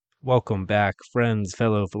Welcome back, friends,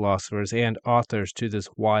 fellow philosophers, and authors to this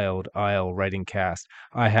Wild Isle writing cast.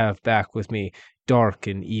 I have back with me dark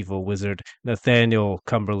and evil wizard Nathaniel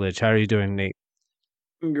Cumberledge. How are you doing, Nate?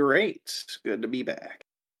 Great. Good to be back.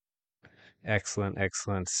 Excellent,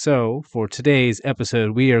 excellent. So, for today's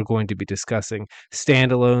episode, we are going to be discussing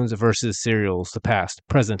standalones versus serials, the past,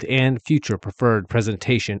 present, and future preferred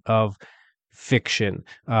presentation of fiction.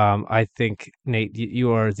 I think, Nate,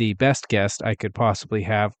 you are the best guest I could possibly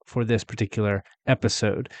have for this particular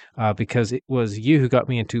episode because it was you who got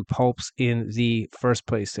me into pulps in the first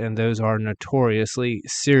place, and those are notoriously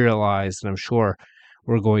serialized. And I'm sure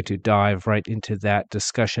we're going to dive right into that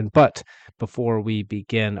discussion. But before we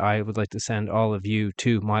begin, I would like to send all of you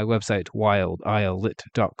to my website,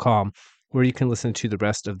 wildilelit.com, where you can listen to the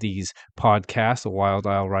rest of these podcasts, the Wild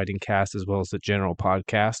Isle Writing Cast, as well as the general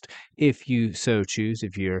podcast. If you so choose,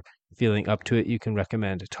 if you're feeling up to it, you can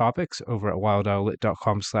recommend topics over at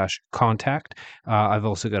wildilelit.com/contact. I've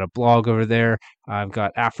also got a blog over there. I've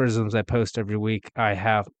got aphorisms I post every week. I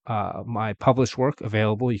have my published work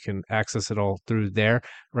available. You can access it all through there.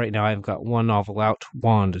 Right now, I've got one novel out,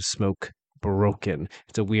 Wand of Smoke Broken.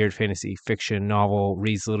 It's a weird fantasy fiction novel,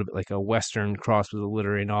 reads a little bit like a Western crossed with a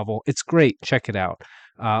literary novel. It's great. Check it out.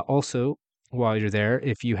 Also, while you're there,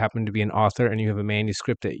 if you happen to be an author and you have a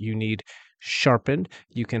manuscript that you need sharpened,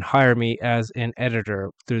 you can hire me as an editor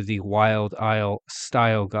through the Wild Isle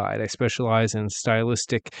Style Guide. I specialize in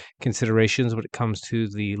stylistic considerations when it comes to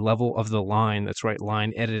the level of the line. That's right,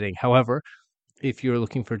 line editing. However, if you're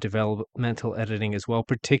looking for developmental editing as well,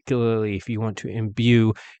 particularly if you want to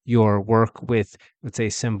imbue your work with, let's say,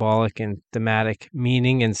 symbolic and thematic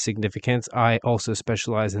meaning and significance, I also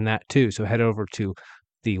specialize in that too. So head over to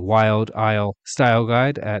the Wild Isle Style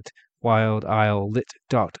Guide at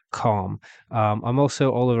wildilelit.com. I'm also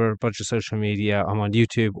all over a bunch of social media. I'm on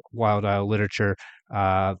YouTube, Wild Isle Literature.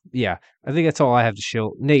 Yeah, I think that's all I have to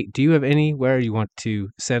show. Nate, do you have anywhere you want to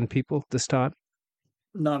send people this time?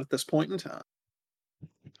 Not at this point in time.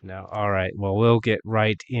 No. All right. Well, we'll get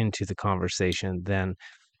right into the conversation then.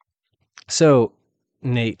 So,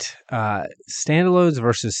 Nate, standalones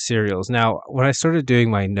versus serials. Now, when I started doing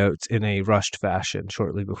my notes in a rushed fashion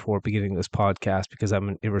shortly before beginning this podcast, because I'm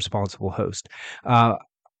an irresponsible host, uh,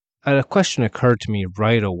 a question occurred to me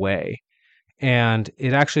right away, and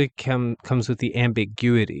it actually comes with the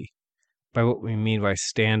ambiguity by what we mean by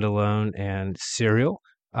standalone and serial,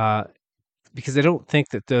 uh, because I don't think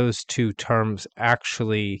that those two terms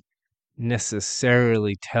actually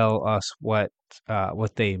necessarily tell us what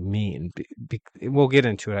they mean. We'll get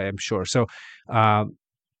into it, I'm sure. So, um,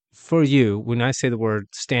 for you, when I say the word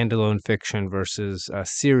standalone fiction versus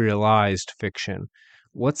serialized fiction,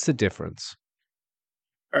 what's the difference?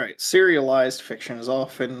 All right. Serialized fiction is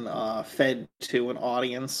often fed to an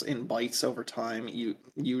audience in bites over time,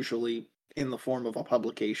 usually in the form of a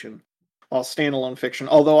publication. While standalone fiction,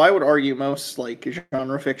 although I would argue most like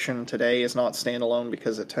genre fiction today is not standalone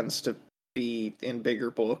because it tends to be in bigger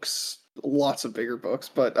books, lots of bigger books,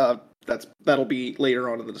 but that'll be later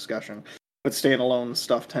on in the discussion. But standalone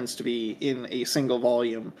stuff tends to be in a single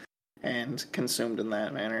volume and consumed in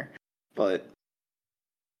that manner. But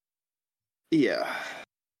yeah,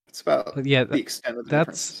 it's about But yeah, the extent of the that's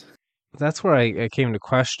differences. that's where I came to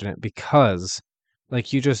question it because,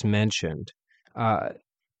 like you just mentioned, uh,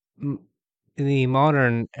 m- in the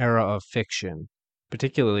modern era of fiction,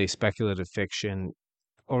 particularly speculative fiction,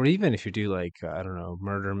 or even if you do like I don't know,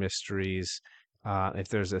 murder mysteries, if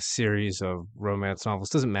there's a series of romance novels,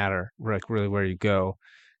 doesn't matter like really where you go.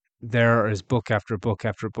 There is book after book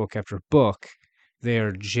after book after book. They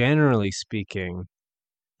are generally speaking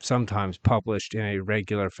sometimes published in a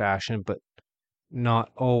regular fashion, but not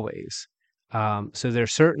always. So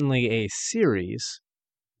there's certainly a series,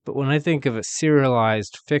 but when I think of a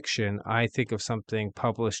serialized fiction, I think of something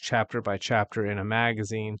published chapter by chapter in a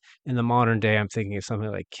magazine. In the modern day, I'm thinking of something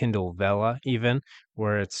like Kindle Vella, even,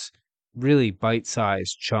 where it's really bite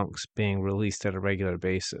sized chunks being released at a regular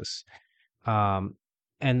basis. Um,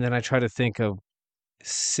 and then I try to think of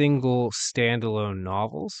single standalone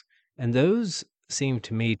novels, and those seem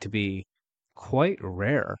to me to be quite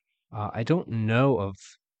rare. I don't know of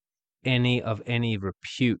any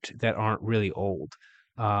repute that aren't really old.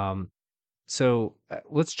 Um, so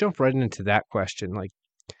let's jump right into that question. Like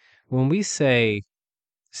when we say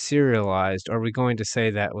serialized, are we going to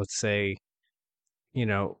say that, let's say, you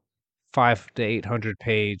know, 5 to 800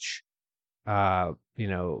 page,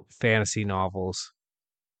 fantasy novels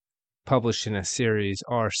published in a series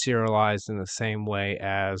are serialized in the same way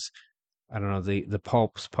as, I don't know, the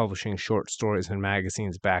pulps publishing short stories in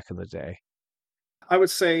magazines back in the day? I would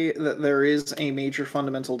say that there is a major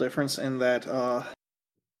fundamental difference in that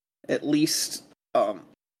at least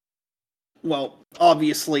well,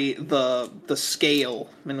 obviously the scale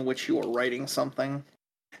in which you are writing something,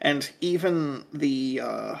 and even the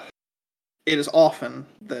it is often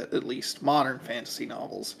that at least modern fantasy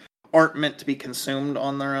novels aren't meant to be consumed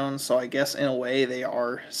on their own. So I guess in a way they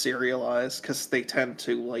are serialized because they tend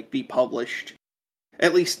to like be published.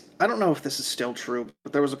 At least I don't know if this is still true,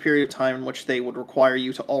 but there was a period of time in which they would require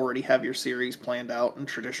you to already have your series planned out in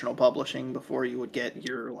traditional publishing before you would get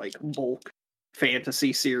your like bulk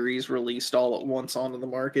fantasy series released all at once onto the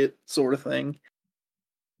market, sort of thing.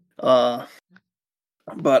 Uh,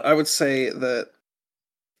 but I would say that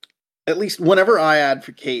at least whenever I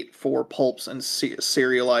advocate for pulps and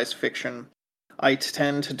serialized fiction, I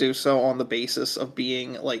tend to do so on the basis of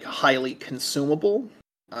being like highly consumable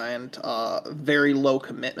and very low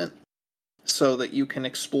commitment, so that you can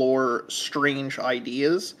explore strange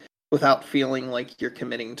ideas without feeling like you're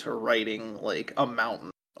committing to writing like a mountain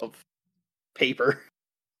of paper.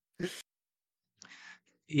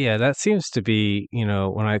 Yeah, that seems to be,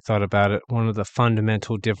 when I thought about it, one of the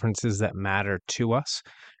fundamental differences that matter to us.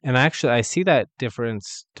 And actually, I see that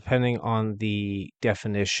difference depending on the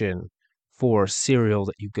definition for cereal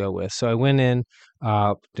that you go with. So I went in,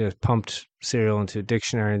 just pumped cereal into a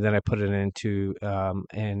dictionary, and then I put it into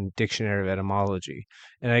an dictionary of etymology.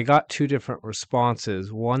 And I got two different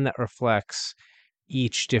responses, one that reflects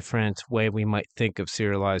each different way we might think of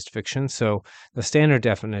serialized fiction. So the standard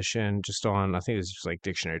definition, just on, I think it's just like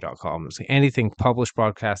dictionary.com, is like anything published,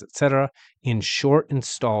 broadcast, etc., in short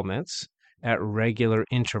installments at regular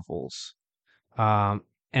intervals. Um,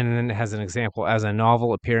 and then it has an example as a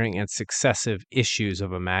novel appearing in successive issues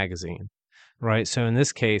of a magazine, right? So in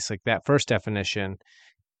this case, like that first definition,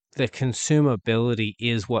 the consumability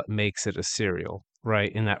is what makes it a serial,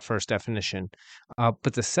 right? In that first definition.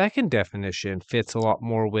 But the second definition fits a lot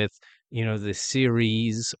more with, the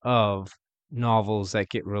series of novels that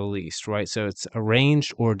get released, right? So it's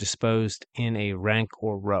arranged or disposed in a rank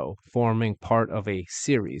or row, forming part of a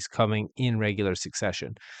series coming in regular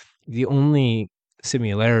succession. The only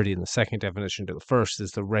similarity in the second definition to the first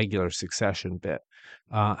is the regular succession bit.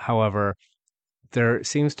 However, there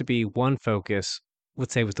seems to be one focus,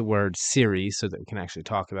 let's say with the word series, so that we can actually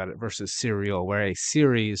talk about it, versus serial, where a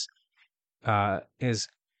series is,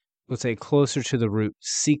 let's say, closer to the root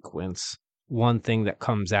sequence, one thing that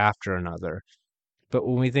comes after another. But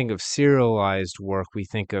when we think of serialized work, we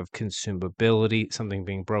think of consumability, something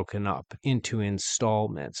being broken up into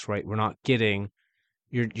installments, right? You're not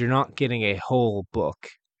getting a whole book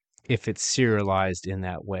if it's serialized in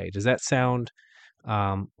that way. Does that sound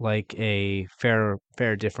like a fair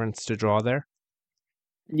difference to draw there?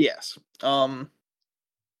 Yes. But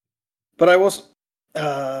I was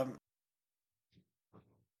um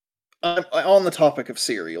on the topic of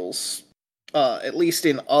serials, at least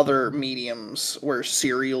in other mediums where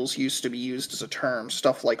serials used to be used as a term,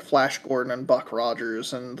 stuff like Flash Gordon and Buck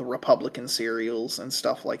Rogers and the Republican serials and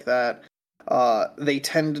stuff like that, they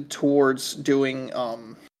tended towards doing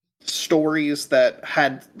stories that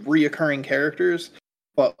had reoccurring characters,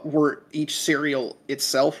 but were each serial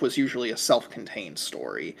itself was usually a self-contained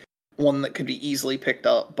story, one that could be easily picked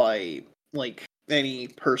up by like any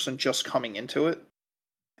person just coming into it.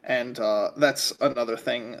 And that's another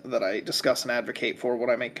thing that I discuss and advocate for when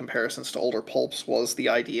I make comparisons to older pulps, was the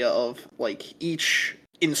idea of like each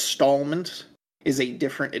installment is a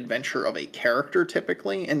different adventure of a character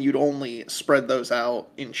typically, and you'd only spread those out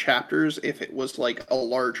in chapters if it was like a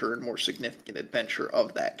larger and more significant adventure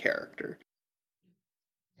of that character.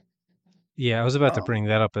 Yeah, I was about to Um, bring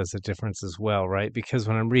that up as a difference as well, right? Because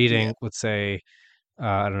when I'm yeah, reading, let's say,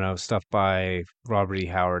 I don't know, stuff by Robert E.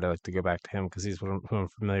 Howard, I like to go back to him because he's who I'm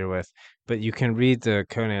familiar with. But you can read the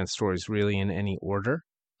Conan stories really in any order.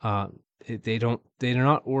 Uh, they're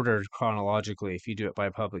not ordered chronologically if you do it by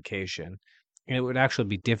publication. And it would actually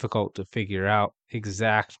be difficult to figure out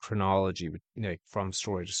exact chronology, like from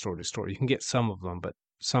story to story to story. You can get some of them, but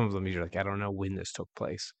some of them you're like, I don't know when this took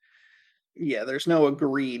place. yeah, there's no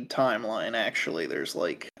agreed timeline actually. There's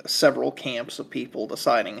like several camps of people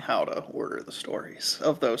deciding how to order the stories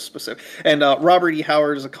of those specific. And Robert E.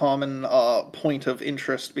 Howard is a common point of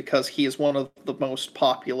interest because he is one of the most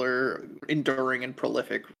popular, enduring, and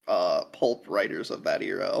prolific pulp writers of that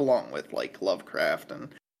era, along with like Lovecraft and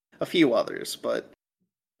a few others. But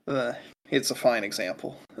uh, it's a fine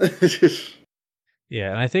example.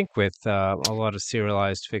 Yeah, and I think with a lot of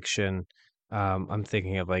serialized fiction, I'm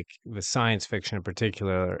thinking of like with science fiction in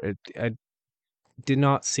particular, it did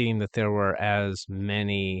not seem that there were as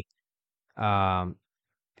many, um,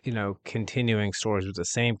 continuing stories with the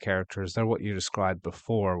same characters. They're what you described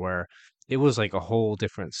before, where it was like a whole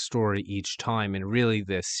different story each time. And really,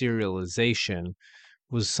 the serialization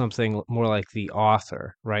was something more like the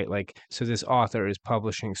author, right? Like, so this author is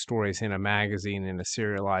publishing stories in a magazine in a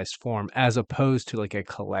serialized form, as opposed to like a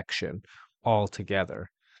collection altogether,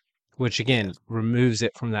 which Yeah. again removes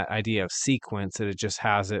it from that idea of sequence, that it just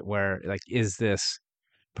has it where, like, is this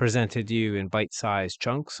presented to you in bite-sized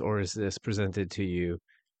chunks, or is this presented to you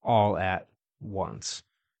all at once?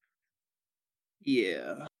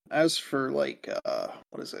 Yeah. As for like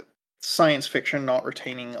what is it? Science fiction not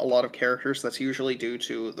retaining a lot of characters, that's usually due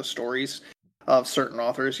to the stories of certain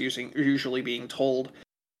authors usually being told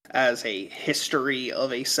as a history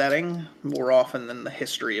of a setting more often than the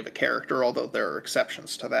history of a character, although there are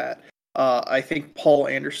exceptions to that. I think Paul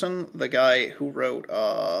Anderson, the guy who wrote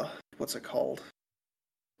what's it called?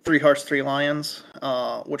 Three Hearts, Three Lions,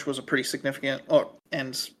 which was a pretty significant. Oh,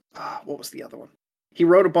 and what was the other one? He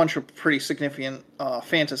wrote a bunch of pretty significant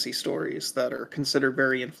fantasy stories that are considered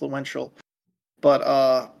very influential.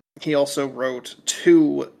 But he also wrote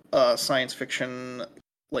two science fiction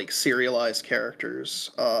like serialized characters.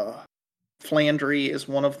 Flandry is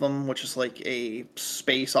one of them, which is like a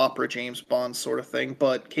space opera James Bond sort of thing,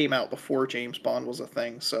 but came out before James Bond was a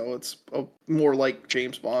thing, so it's more like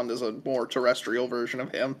James Bond is a more terrestrial version of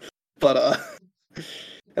him. But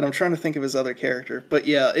and I'm trying to think of his other character, but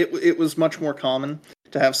yeah, it was much more common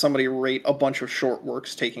to have somebody rate a bunch of short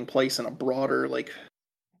works taking place in a broader like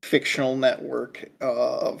fictional network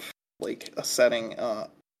of like a setting.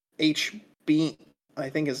 HB, I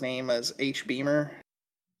think his name is H. Beamer.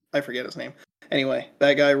 I forget his name. Anyway,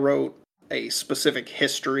 that guy wrote a specific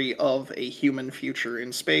history of a human future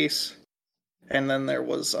in space, and then there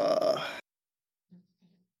was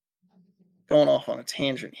going off on a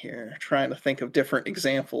tangent here, trying to think of different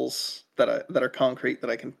examples that are concrete that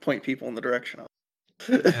I can point people in the direction of.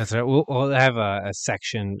 That's right. We'll have a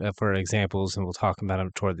section for examples, and we'll talk about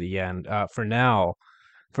them toward the end. For now,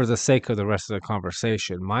 for the sake of the rest of the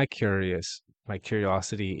conversation, my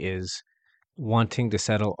curiosity is wanting to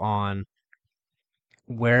settle on,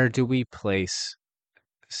 where do we place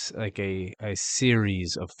like a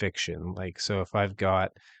series of fiction? Like, so if I've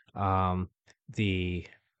got um the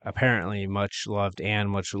apparently much loved and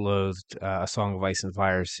much loathed A Song of Ice and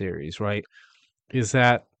Fire series, right? Is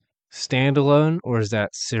that standalone or is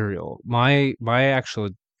that serial? My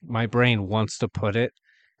brain wants to put it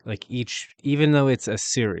like, each, even though it's a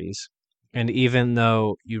series, and even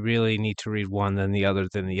though you really need to read one than the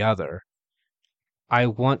other, I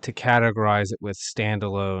want to categorize it with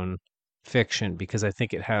standalone fiction, because I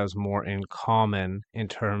think it has more in common in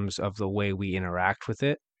terms of the way we interact with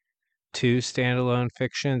it to standalone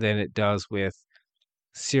fiction than it does with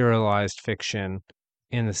serialized fiction,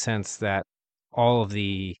 in the sense that all of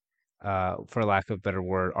the, for lack of a better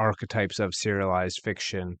word, archetypes of serialized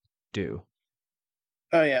fiction do.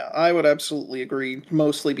 Oh yeah, I would absolutely agree.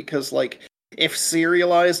 Mostly because like if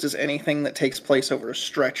serialized is anything that takes place over a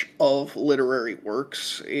stretch of literary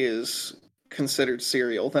works is considered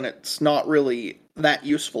serial, then it's not really that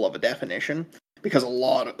useful of a definition because a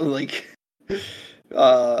lot of like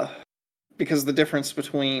uh because the difference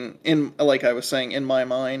between in like I was saying in my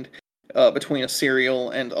mind between a serial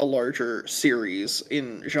and a larger series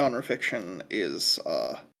in genre fiction is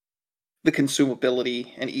the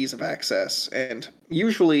consumability and ease of access, and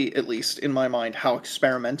usually, at least in my mind, how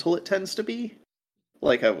experimental it tends to be.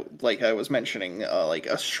 Like I was mentioning, like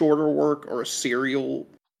a shorter work or a serial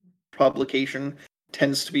publication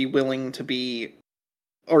tends to be willing to be,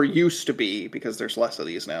 or used to be, because there's less of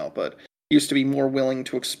these now, but used to be more willing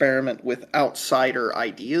to experiment with outsider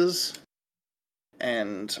ideas.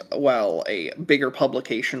 And while a bigger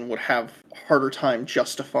publication would have harder time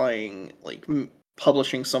justifying like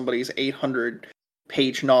publishing somebody's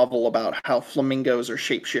 800-page novel about how flamingos are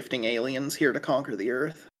shape-shifting aliens here to conquer the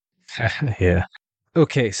earth. Yeah.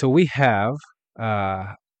 Okay, so we have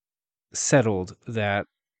uh settled that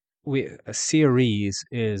a series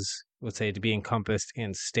is, let's say, to be encompassed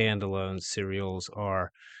in standalone. Serials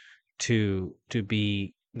are to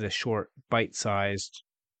be the short, bite-sized,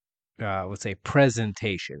 let's say,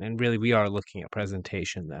 presentation. And really, we are looking at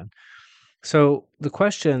presentation then. So the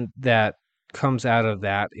question that comes out of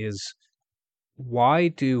that is, why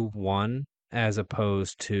do one as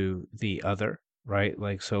opposed to the other, right?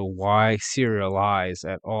 Like, so why serialize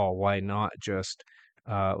at all? Why not just,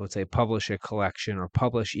 let's say, publish a collection, or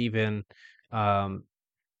publish even, um,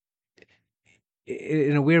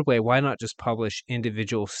 in a weird way, why not just publish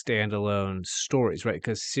individual standalone stories, right?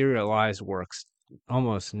 Because serialized works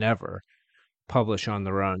almost never publish on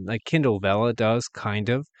their own. Like Kindle Vella does, kind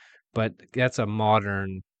of, but that's a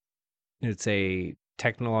modern, it's a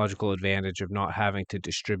technological advantage of not having to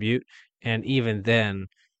distribute. And even then,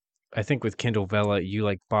 I think with Kindle Vella, you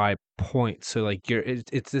like buy points. So like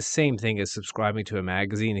it's the same thing as subscribing to a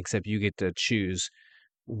magazine, except you get to choose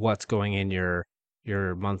what's going in your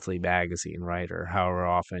monthly magazine, right? Or however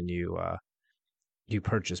often you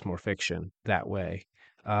purchase more fiction that way.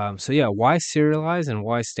 So yeah, why serialize and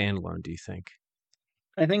why standalone, do you think?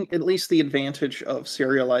 I think at least the advantage of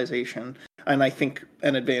serialization, and I think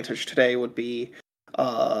an advantage today would be,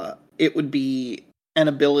 it would be an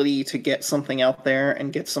ability to get something out there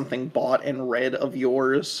and get something bought and read of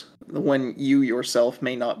yours when you yourself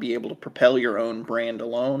may not be able to propel your own brand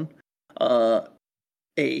alone. Uh,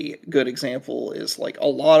 a good example is like a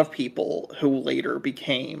lot of people who later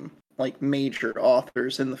became like major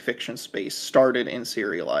authors in the fiction space started in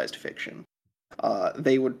serialized fiction.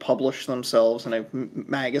 They would publish themselves in a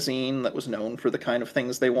magazine that was known for the kind of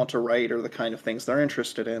things they want to write or the kind of things they're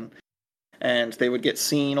interested in, and they would get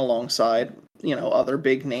seen alongside, other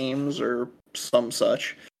big names or some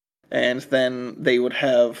such, and then they would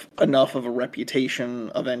have enough of a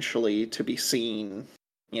reputation eventually to be seen,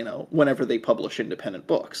 whenever they publish independent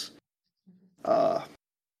books. Uh,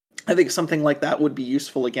 I think something like that would be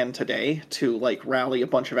useful again today to like rally a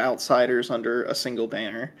bunch of outsiders under a single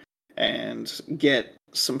banner and get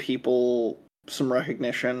some people some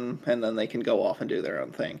recognition, and then they can go off and do their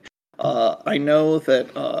own thing. I know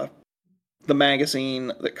that the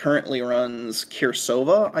magazine that currently runs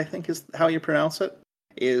Kirsova, I think is how you pronounce it,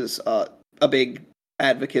 is a big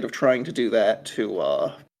advocate of trying to do that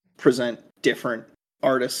to present different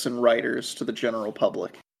artists and writers to the general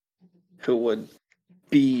public who would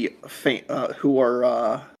be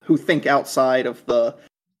who think outside of the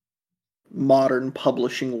modern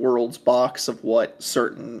publishing world's box of what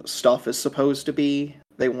certain stuff is supposed to be.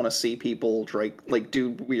 They want to see people like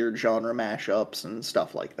do weird genre mashups and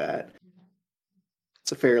stuff like that.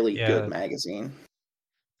 It's a fairly good Yeah, magazine.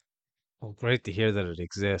 well, great to hear that it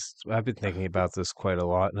exists. I've been thinking about this quite a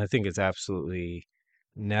lot, and I think it's absolutely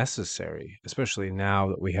necessary, especially now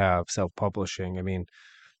that we have self-publishing. I mean,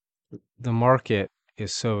 the market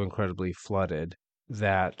is so incredibly flooded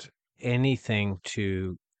that anything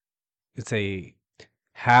to, say,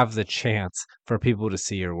 have the chance for people to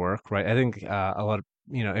see your work, right? I think a lot of,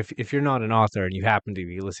 if you're not an author and you happen to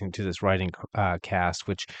be listening to this writing cast,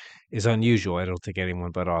 which is unusual, I don't think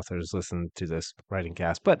anyone but authors listen to this writing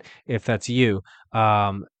cast. But if that's you,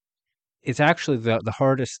 um, it's actually the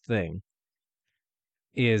hardest thing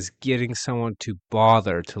is getting someone to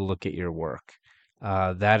bother to look at your work.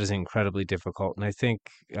 That is incredibly difficult. And I think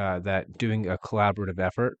that doing a collaborative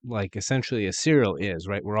effort, like essentially a serial is,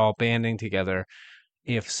 right? We're all banding together.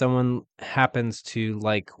 If someone happens to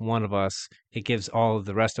like one of us, it gives all of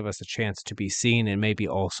the rest of us a chance to be seen and maybe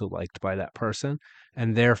also liked by that person.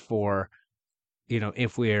 And therefore,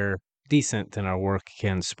 if we're decent, then our work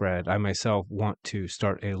can spread. I myself want to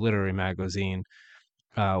start a literary magazine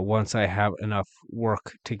once I have enough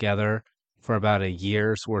work together for about a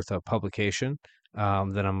year's worth of publication.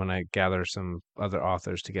 Then I'm going to gather some other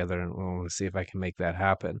authors together and we'll want to see if I can make that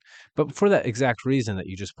happen. But for that exact reason that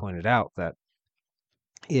you just pointed out, that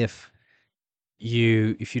if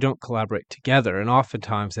if you don't collaborate together, and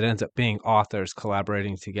oftentimes it ends up being authors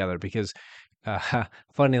collaborating together because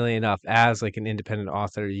funnily enough, as like an independent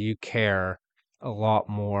author, you care a lot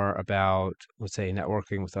more about, let's say,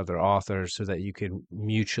 networking with other authors so that you can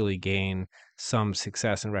mutually gain some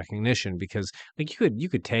success and recognition, because like you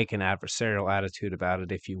could take an adversarial attitude about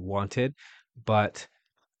it if you wanted, but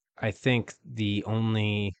I think the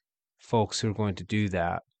only folks who are going to do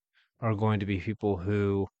that are going to be people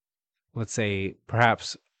who, let's say,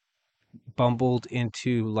 perhaps bumbled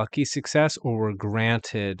into lucky success or were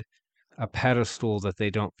granted a pedestal that they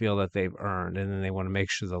don't feel that they've earned, and then they want to make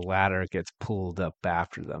sure the ladder gets pulled up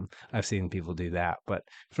after them. I've seen people do that, but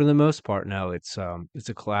for the most part, no, it's a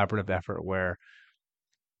collaborative effort where,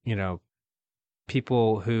 you know,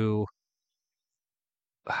 people who,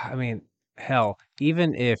 I mean, hell,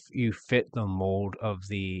 even if you fit the mold of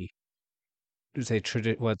the, say,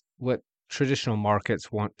 what traditional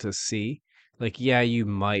markets want to see, like, yeah, you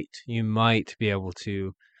might be able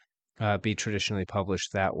to be traditionally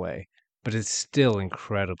published that way, but it's still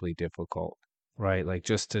incredibly difficult, right? Like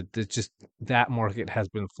just that market has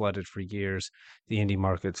been flooded for years. The indie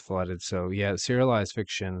market's flooded. So yeah, serialized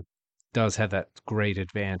fiction does have that great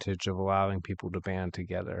advantage of allowing people to band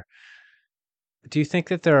together. Do you think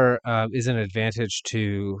that there is an advantage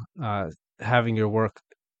to having your work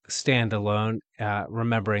stand alone,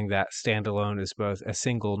 remembering that standalone is both a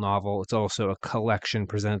single novel, it's also a collection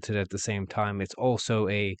presented at the same time, it's also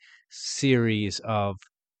a series of,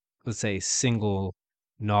 let's say, single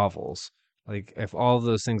novels. Like, if all of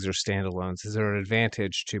those things are standalones, is there an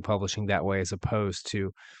advantage to publishing that way as opposed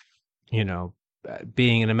to, you know,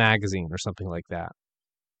 being in a magazine or something like that?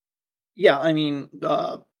 Yeah, I mean,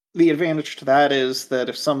 the advantage to that is that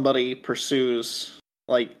if somebody pursues,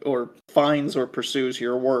 like, or finds or pursues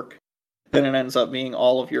your work, then it ends up being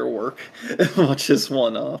all of your work, which is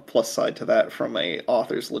one plus side to that from a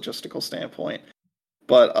author's logistical standpoint.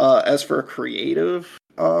 But as for a creative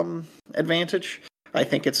advantage, I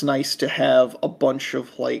think it's nice to have a bunch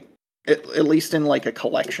of like, at least in like a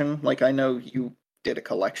collection. Like I know you did a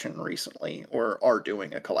collection recently, or are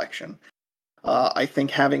doing a collection. I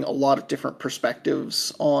think having a lot of different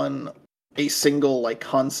perspectives on a single like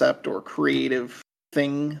concept or creative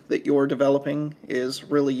thing that you're developing is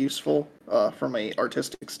really useful from a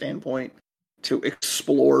artistic standpoint to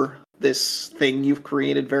explore this thing you've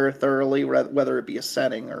created very thoroughly, whether it be a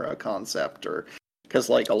setting or a concept, or because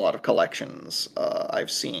like a lot of collections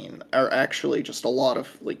I've seen are actually just a lot of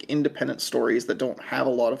like independent stories that don't have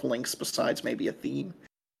a lot of links besides maybe a theme.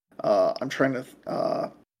 I'm trying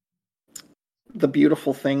to The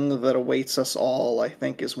Beautiful Thing That Awaits Us All, I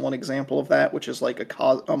think, is one example of that, which is like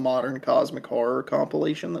a modern cosmic horror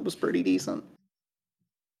compilation that was pretty decent,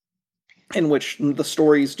 in which the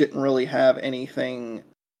stories didn't really have anything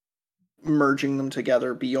merging them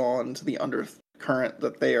together beyond the undercurrent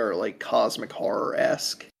that they are like cosmic horror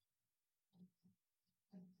esque.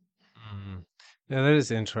 Mm. Yeah, that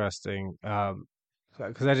is interesting.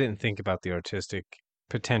 Because I didn't think about the artistic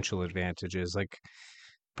potential advantages. Like,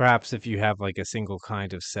 perhaps if you have like a single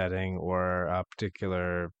kind of setting or a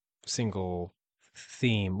particular single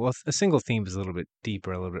theme, well, a single theme is a little bit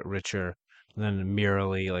deeper, a little bit richer than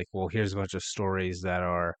merely like, well, here's a bunch of stories that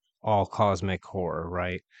are all cosmic horror,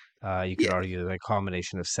 right? You could Yeah, argue that a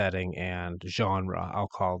combination of setting and genre, I'll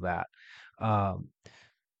call that. Um,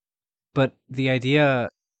 but the idea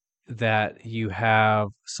that you have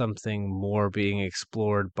something more being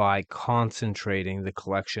explored by concentrating the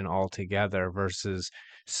collection altogether versus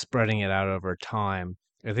spreading it out over time.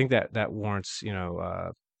 I think that that warrants,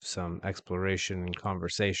 some exploration and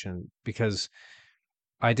conversation because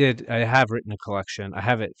I have written a collection. I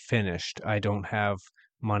have it finished. I don't have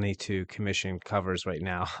money to commission covers right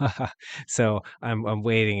now. So I'm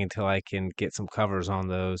waiting until I can get some covers on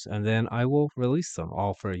those and then I will release them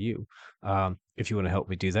all for you. If you want to help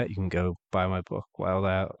me do that, you can go buy my book,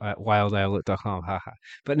 at wildoutlet.com. Haha.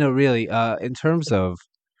 But no, really, in terms of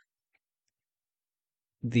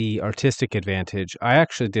the artistic advantage, I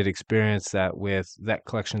actually did experience that with that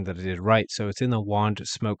collection that I did write. So it's in the Wand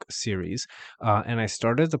Smoke series. And I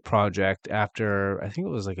started the project after, I think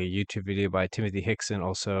it was like a YouTube video by Timothy Hickson,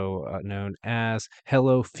 also known as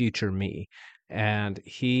Hello Future Me. And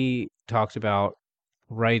he talked about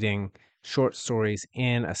writing short stories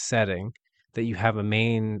in a setting that you have a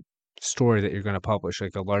main story that you're going to publish,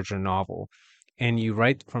 like a larger novel. And you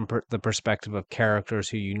write from the perspective of characters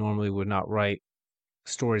who you normally would not write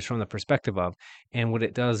stories from the perspective of. And what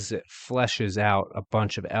it does is it fleshes out a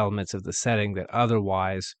bunch of elements of the setting that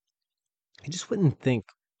otherwise you just wouldn't think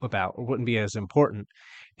about or wouldn't be as important.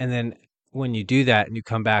 And then when you do that and you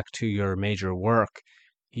come back to your major work,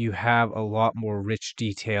 you have a lot more rich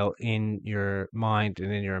detail in your mind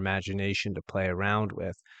and in your imagination to play around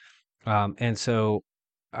with. And so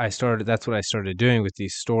that's what I started doing with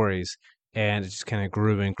these stories. And it just kind of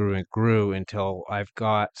grew and grew and grew until I've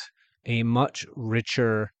got a much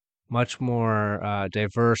richer, much more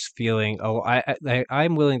diverse feeling. Oh,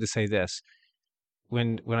 I'm willing to say this.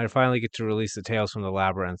 When I finally get to release the Tales from the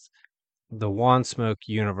Labyrinth, the Wand Smoke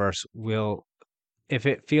universe will, if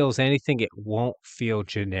it feels anything, it won't feel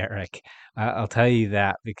generic. I'll tell you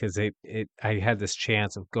that because I had this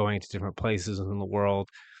chance of going to different places in the world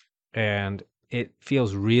and it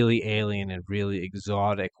feels really alien and really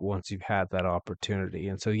exotic once you've had that opportunity.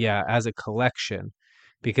 And so, yeah, as a collection,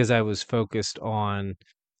 because I was focused on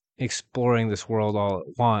exploring this world all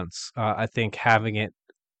at once, I think having it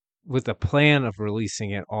with the plan of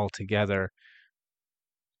releasing it all together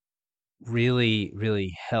really,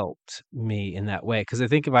 really helped me in that way. Because I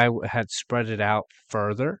think if had spread it out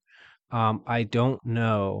further, I don't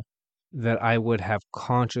know that I would have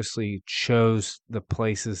consciously chose the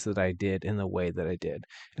places that I did in the way that I did.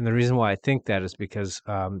 And the reason why I think that is because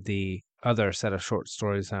the other set of short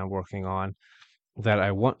stories that I'm working on that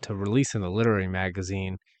I want to release in the literary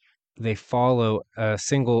magazine, they follow a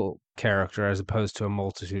single character as opposed to a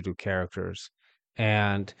multitude of characters.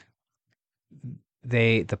 And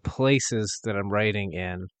the places that I'm writing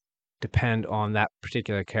in depend on that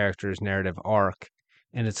particular character's narrative arc,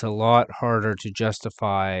 and it's a lot harder to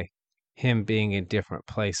justify him being in different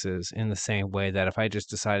places in the same way that if I just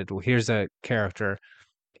decided, well, here's a character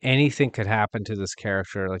anything could happen to this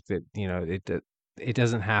character, like that, it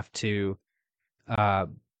doesn't have to uh,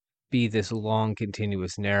 be this long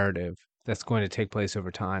continuous narrative that's going to take place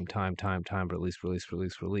over time,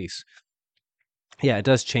 release. Yeah, it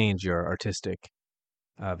does change your artistic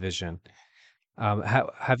vision.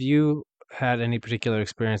 Have you had any particular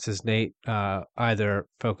experiences, Nate, either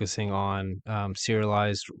focusing on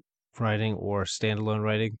serialized writing or standalone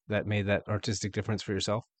writing that made that artistic difference for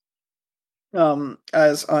yourself?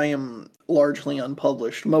 As I am largely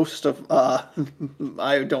unpublished, most of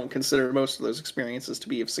I don't consider most of those experiences to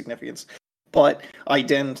be of significance, but I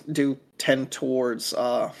then do tend towards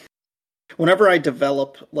whenever I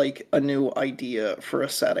develop like a new idea for a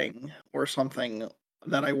setting or something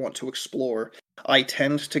that I want to explore, I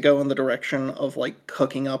tend to go in the direction of like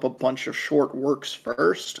cooking up a bunch of short works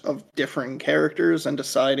first of different characters and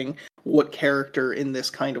deciding what character in this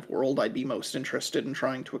kind of world I'd be most interested in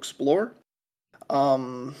trying to explore.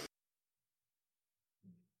 Um,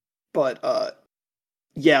 but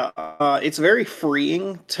yeah, it's very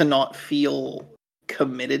freeing to not feel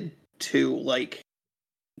committed to like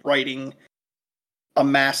writing a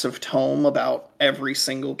massive tome about every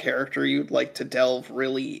single character you'd like to delve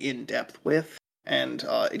really in depth with, and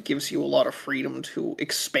it gives you a lot of freedom to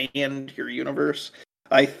expand your universe.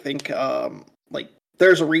 I think like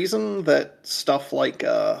there's a reason that stuff like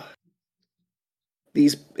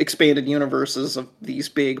these expanded universes of these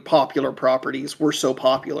big popular properties were so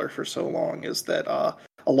popular for so long is that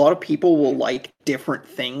a lot of people will like different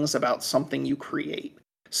things about something you create.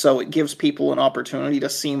 So it gives people an opportunity to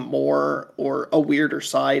see more or a weirder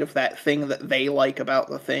side of that thing that they like about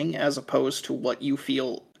the thing, as opposed to what you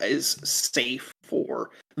feel is safe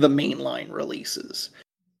for the mainline releases.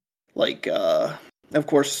 Like, of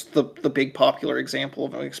course, the big popular example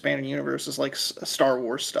of an expanded universe is like Star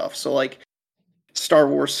Wars stuff. So like Star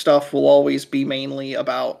Wars stuff will always be mainly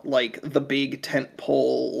about like the big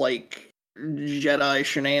tentpole like Jedi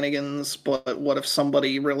shenanigans, but what if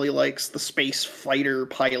somebody really likes the space fighter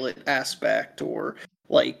pilot aspect or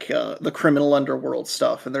like the criminal underworld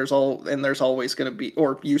stuff, and there's always going to be,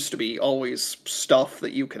 or used to be always, stuff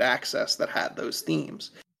that you could access that had those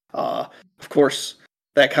themes. Of course,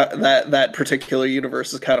 that particular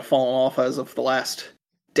universe has kind of fallen off as of the last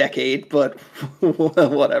decade, but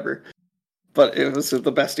whatever. But it was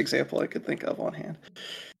the best example I could think of on hand.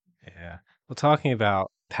 Yeah. Well, talking about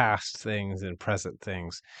past things and present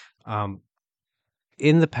things, um,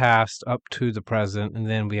 in the past up to the present, and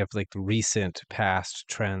then we have like the recent past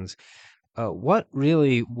trends. What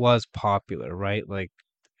really was popular, right? Like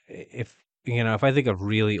if if I think of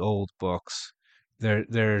really old books,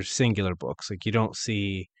 they're singular books. Like you don't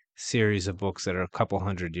see series of books that are a couple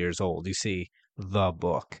hundred years old. You see the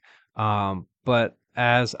book. But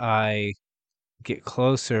as I get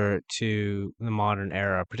closer to the modern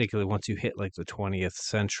era, particularly once you hit like the 20th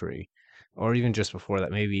century, or even just before that,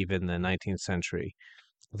 maybe even the 19th century,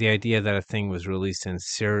 the idea that a thing was released in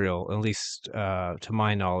serial, at least to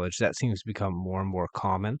my knowledge, that seems to become more and more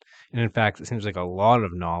common. And in fact, it seems like a lot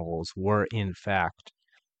of novels were in fact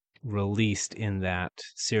released in that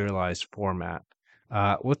serialized format.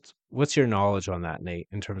 What's your knowledge on that, Nate,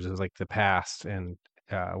 in terms of like the past and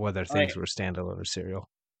whether I things were standalone or serial?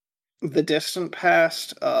 The distant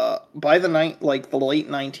past, by the night like the late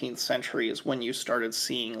 19th century is when you started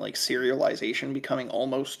seeing like serialization becoming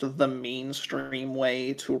almost the mainstream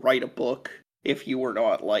way to write a book if you were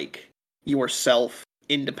not like yourself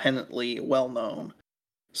independently well known.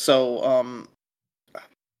 So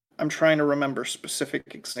I'm trying to remember specific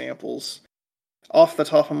examples. Off the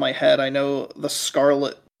top of my head, I know the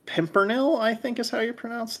Scarlet Pimpernel, I think is how you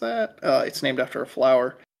pronounce that. It's named after a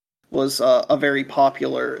flower. Was a very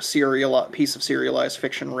popular serial piece of serialized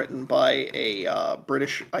fiction written by a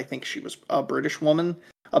British, I think she was a British woman,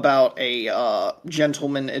 about a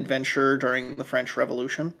gentleman adventurer during the French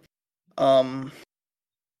Revolution. Um,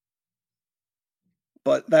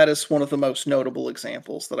 but that is one of the most notable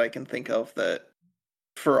examples that I can think of that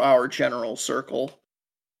for our general circle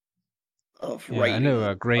of Yeah, I know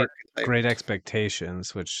writing archetype. Great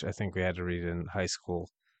Expectations, which I think we had to read in high school.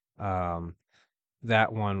 Um,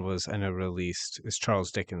 that one was, I know, released. It's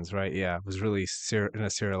Charles Dickens, right? Yeah, it was released in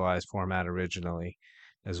a serialized format originally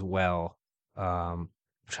as well. I'm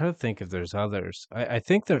trying to think if there's others. I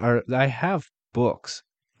think there are. I have books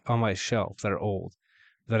on my shelf that are old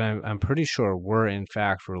that I'm pretty sure were in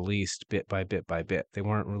fact released bit by bit by bit. They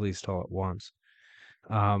weren't released all at once.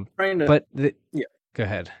 Um, Trying to, but yeah, go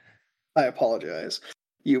ahead. I apologize.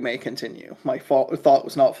 You may continue. My thought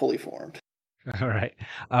was not fully formed. All right.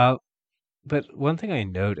 Uh, but one thing I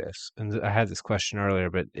noticed, and I had this question earlier,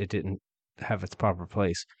 but it didn't have its proper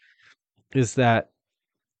place, is that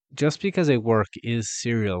just because a work is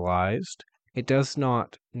serialized, it does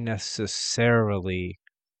not necessarily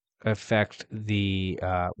affect the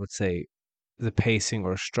let's say the pacing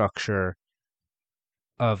or structure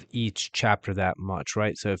of each chapter that much,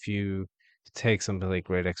 right? So if you take something like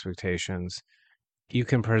Great Expectations, you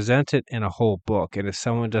can present it in a whole book, and if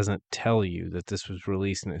someone doesn't tell you that this was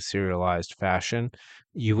released in a serialized fashion,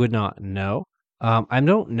 you would not know. I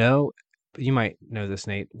don't know, but you might know this,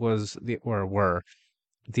 Nate. Was the or were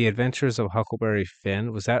the Adventures of Huckleberry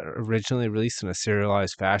Finn, was that originally released in a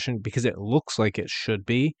serialized fashion? Because it looks like it should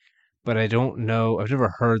be, but I don't know. I've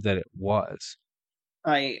never heard that it was.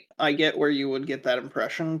 I get where you would get that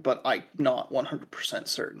impression, but I'm not 100%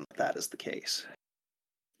 certain that is the case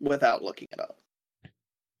without looking it up.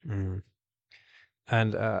 Mm.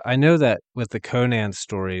 And I know that with the Conan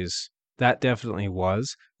stories, that definitely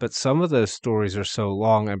was, but some of those stories are so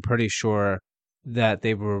long, I'm pretty sure that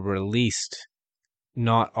they were released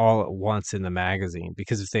not all at once in the magazine,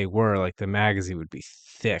 because if they were, like, the magazine would be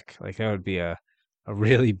thick. Like, that would be a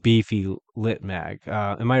really beefy lit mag.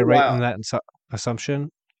 Am I right in Wow. that assumption?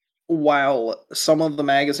 While some of the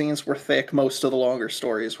magazines were thick, most of the longer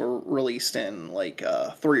stories were released in like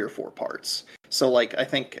 3 or 4 parts. So like I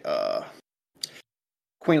think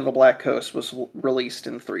Queen of the Black Coast was released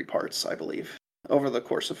in 3 parts, I believe, over the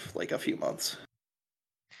course of like a few months.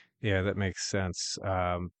 Yeah, that makes sense.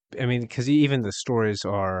 I mean, because even the stories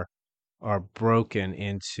are broken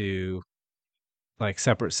into like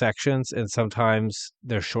separate sections, and sometimes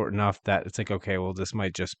they're short enough that it's like, okay, well, this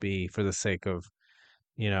might just be for the sake of,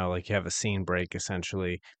 like, you have a scene break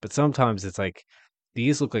essentially. But sometimes it's like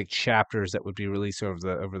these look like chapters that would be released over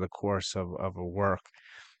the course of a work.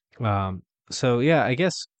 Um, so yeah, I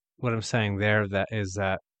guess what I'm saying there that is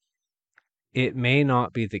that it may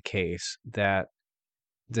not be the case that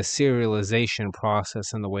the serialization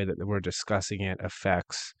process and the way that we're discussing it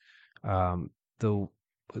affects um, the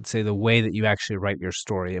let's say the way that you actually write your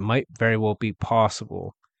story. It might very well be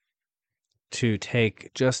possible to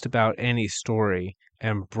take just about any story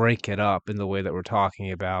and break it up in the way that we're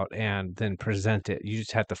talking about and then present it. You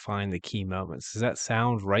just have to find the key moments. Does that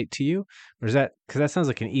sound right to you? Or is that, because that sounds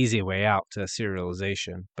like an easy way out to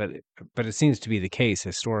serialization, but it seems to be the case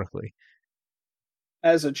historically.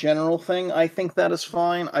 As a general thing, I think that is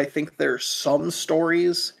fine. I think there's some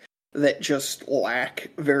stories that just lack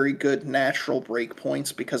very good natural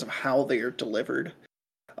breakpoints because of how they are delivered.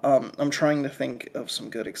 I'm trying to think of some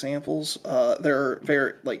good examples. There are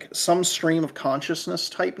very like some stream of consciousness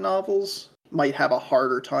type novels might have a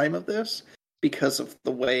harder time of this because of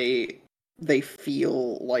the way they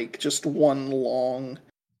feel like just one long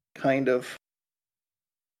kind of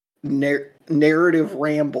narrative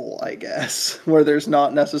ramble, I guess, where there's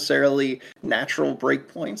not necessarily natural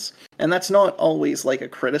breakpoints. And that's not always like a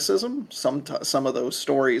criticism. Some of those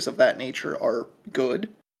stories of that nature are good,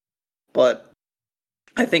 but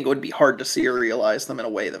I think it would be hard to serialize them in a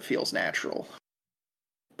way that feels natural.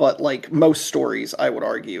 But like most stories, I would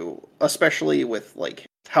argue, especially with like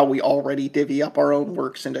how we already divvy up our own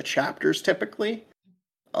works into chapters typically,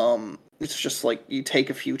 it's just like you take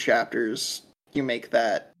a few chapters, you make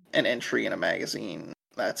that an entry in a magazine.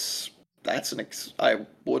 I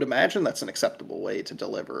would imagine that's an acceptable way to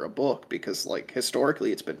deliver a book because like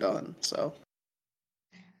historically it's been done. So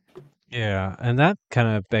Yeah, and that kind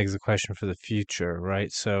of begs the question for the future,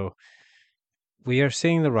 right? So we are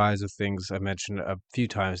seeing the rise of things I mentioned a few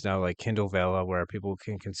times now, like Kindle Vella, where people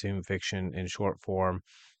can consume fiction in short form.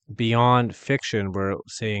 Beyond fiction, we're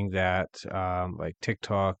seeing that like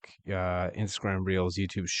TikTok, Instagram Reels,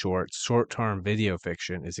 YouTube Shorts, short-term video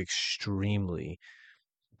fiction is extremely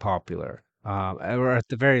popular. Or at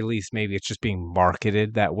the very least, maybe it's just being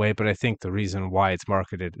marketed that way. But I think the reason why it's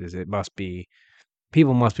marketed is it must be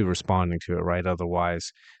people must be responding to it, right?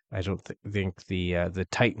 Otherwise, I don't think the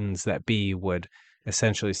titans that be would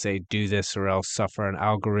essentially say, "Do this or else suffer an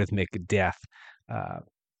algorithmic death." Uh,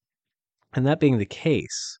 and that being the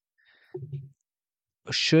case,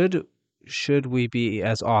 should should we be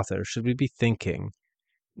as authors? Should we be thinking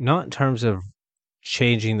not in terms of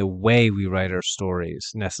changing the way we write our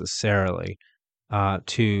stories necessarily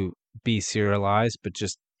to be serialized, but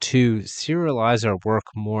just to serialize our work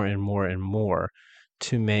more and more and more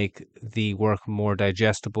to make the work more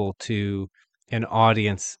digestible to an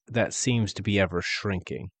audience that seems to be ever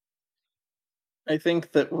shrinking. I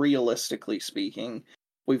think that realistically speaking,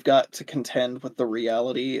 we've got to contend with the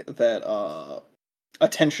reality that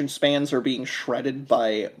attention spans are being shredded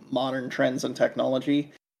by modern trends and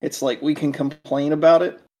technology. It's like we can complain about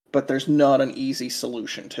it, but there's not an easy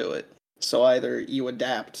solution to it. So either you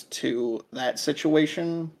adapt to that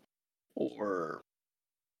situation or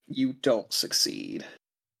you don't succeed.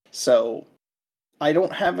 So I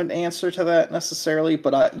don't have an answer to that necessarily,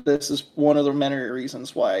 but this is one of the many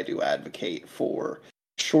reasons why I do advocate for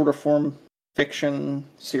shorter form fiction,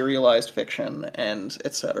 serialized fiction, and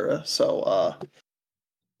etc. So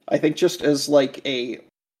I think just as like a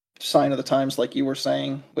sign of the times, like you were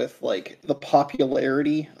saying, with like the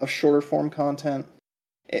popularity of shorter form content,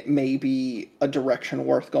 it may be a direction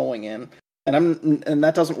worth going in. And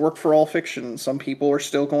that doesn't work for all fiction. Some people are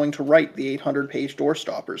still going to write the 800-page door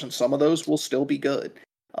stoppers, and some of those will still be good.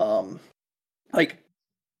 Um, like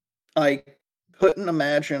I couldn't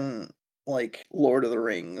imagine like Lord of the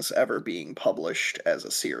Rings ever being published as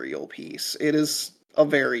a serial piece. It is a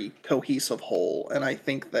very cohesive whole, and I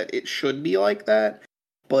think that it should be like that,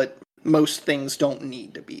 but most things don't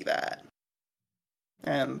need to be that.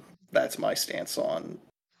 And that's my stance on.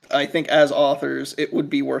 I think as authors, it would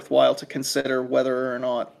be worthwhile to consider whether or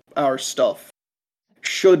not our stuff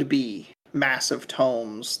should be massive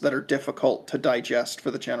tomes that are difficult to digest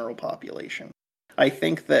for the general population. I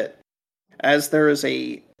think that as there is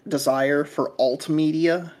a desire for alt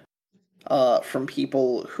media from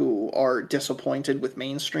people who are disappointed with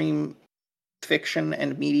mainstream fiction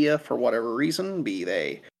and media for whatever reason, be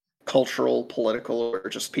they cultural, political, or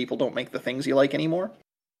just people don't make the things you like anymore.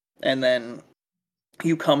 And then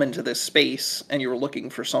you come into this space and you're looking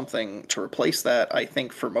for something to replace that. I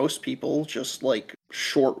think for most people, just like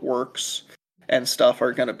short works and stuff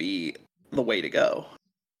are going to be the way to go.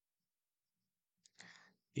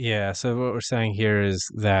 Yeah, so what we're saying here is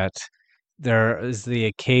that there is the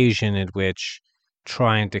occasion in which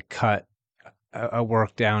trying to cut a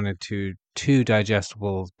work down into two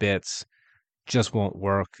digestible bits just won't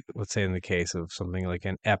work. Let's say in the case of something like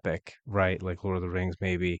an epic, right? Like Lord of the Rings,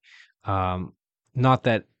 maybe. Um, not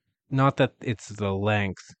that, not that it's the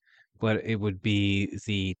length, but it would be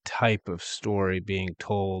the type of story being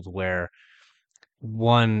told where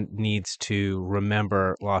one needs to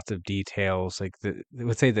remember lots of details. Like I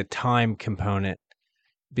would say the time component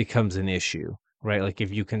becomes an issue, right? Like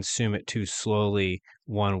if you consume it too slowly,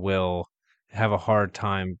 one will have a hard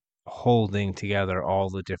time holding together all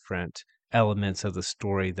the different elements of the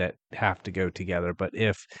story that have to go together. But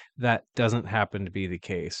if that doesn't happen to be the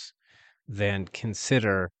case, then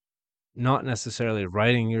consider not necessarily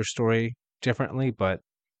writing your story differently, but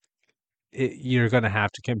you're going to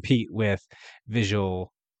have to compete with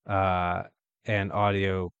visual uh, and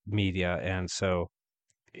audio media. And so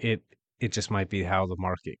it it just might be how the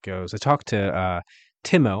market goes. I talked to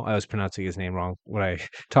Timo. I was pronouncing his name wrong when I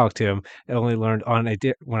talked to him. I only learned on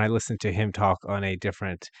when I listened to him talk on a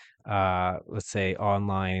different, let's say,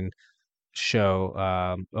 online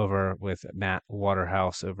show over with Matt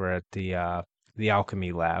Waterhouse over at the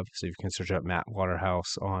Alchemy Lab. So you can search up Matt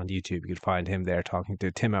Waterhouse on YouTube. You can find him there talking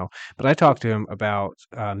to Timo. But I talked to him about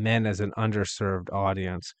men as an underserved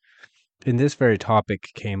audience, and this very topic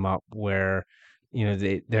came up where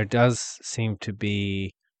there does seem to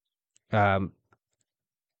be um,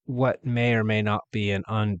 what may or may not be an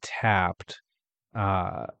untapped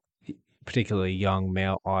uh, particularly young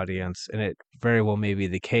male audience, and it very well may be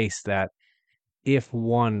the case that if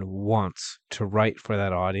one wants to write for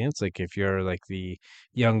that audience, like if you're like the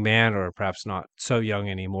young man or perhaps not so young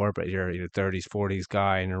anymore, but you're 30s 40s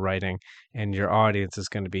guy and you're writing, and your audience is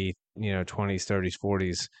going to be 20s 30s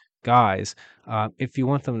 40s guys, if you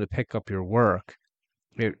want them to pick up your work,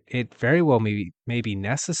 it very well may be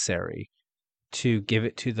necessary to give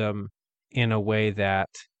it to them in a way that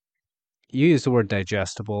you use the word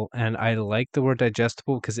digestible, and I like the word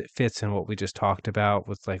digestible because it fits in what we just talked about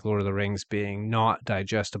with like Lord of the Rings being not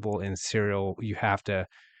digestible in cereal. You have to,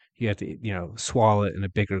 swallow it in a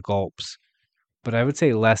bigger gulps. But I would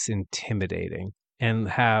say less intimidating and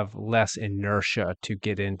have less inertia to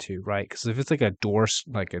get into, right? Because if it's like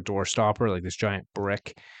like a door stopper, like this giant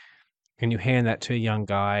brick, and you hand that to a young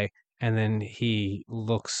guy, and then he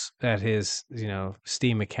looks at his,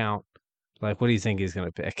 Steam account, like, what do you think he's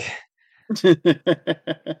gonna pick?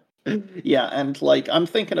 Yeah, and like I'm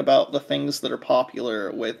thinking about the things that are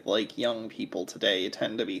popular with like young people today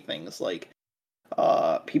tend to be things like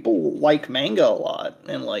people like manga a lot,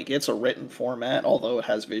 and like it's a written format, although it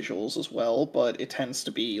has visuals as well, but it tends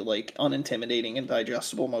to be like unintimidating and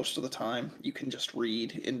digestible most of the time. You can just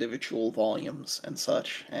read individual volumes and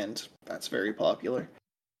such, and that's very popular.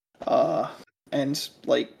 Uh, and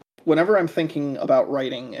like whenever I'm thinking about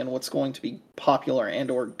writing and what's going to be popular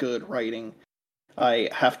and or good writing,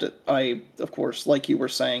 I of course, like you were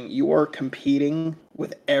saying, you are competing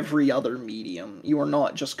with every other medium. You are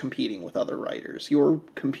not just competing with other writers. You're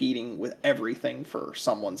competing with everything for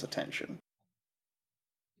someone's attention.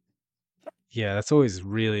 Yeah, that's always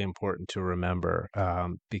really important to remember,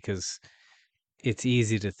 because it's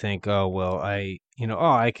easy to think, oh well, oh,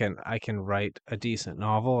 I can write a decent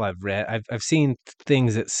novel. I've seen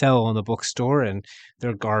things that sell in the bookstore and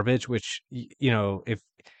they're garbage, which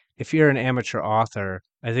if you're an amateur author,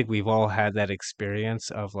 I think we've all had that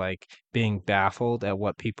experience of like being baffled at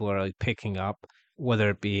what people are like picking up,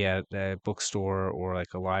 whether it be at a bookstore or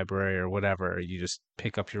like a library or whatever. You just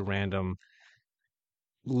pick up your random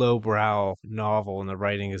lowbrow novel and the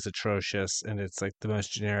writing is atrocious and it's like the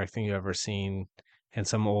most generic thing you've ever seen, and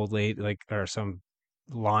some old lady like or some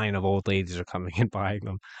line of old ladies are coming and buying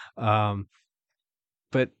them. um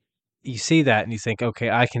but you see that and you think,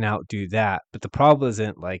 okay, I can outdo that, but the problem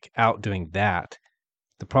isn't like outdoing that.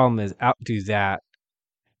 The problem is outdo that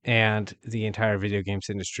and the entire video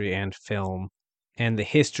games industry and film and the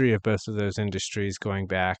history of both of those industries going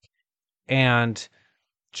back, and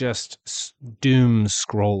just doom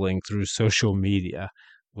scrolling through social media,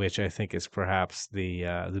 which I think is perhaps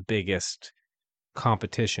the biggest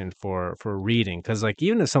competition for reading. Because like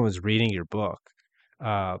even if someone's reading your book,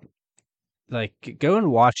 uh, like go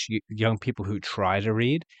and watch young people who try to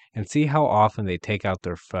read and see how often they take out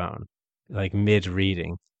their phone, like mid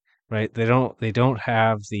reading. Right? They don't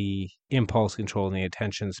have the impulse control and the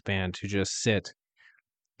attention span to just sit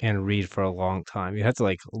and read for a long time. You have to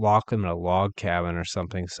like lock them in a log cabin or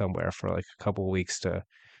something somewhere for like a couple weeks to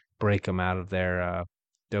break them out of their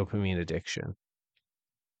dopamine addiction.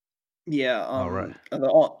 Yeah, All right.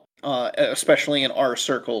 especially in our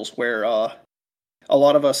circles where a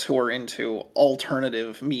lot of us who are into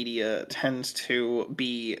alternative media tend to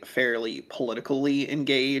be fairly politically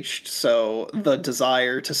engaged, so the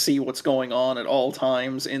desire to see what's going on at all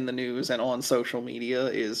times in the news and on social media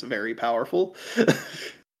is very powerful.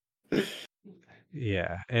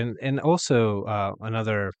 Yeah, and also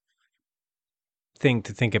another thing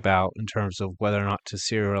to think about in terms of whether or not to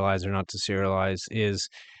serialize or not to serialize is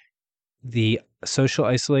the social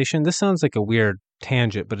isolation. This sounds like a weird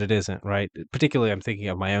tangent, but it isn't, right? Particularly, I'm thinking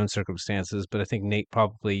of my own circumstances, but I think Nate,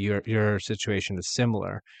 probably your situation is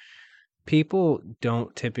similar. People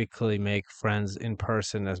don't typically make friends in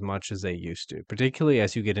person as much as they used to, particularly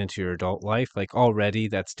as you get into your adult life. Like already,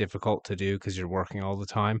 that's difficult to do because you're working all the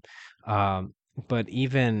time. Um, but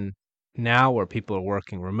even now, where people are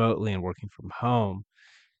working remotely and working from home,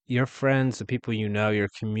 your friends, the people you know, your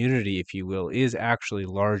community, if you will, is actually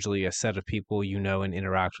largely a set of people you know and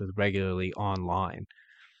interact with regularly online.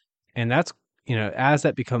 And that's, as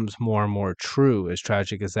that becomes more and more true, as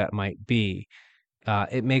tragic as that might be,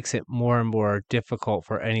 it makes it more and more difficult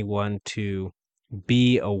for anyone to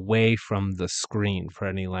be away from the screen for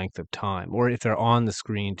any length of time, or if they're on the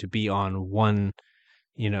screen, to be on one,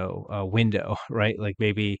 window, right? Like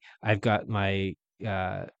maybe I've got my,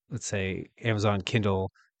 let's say, Amazon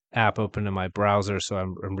Kindle app open in my browser, so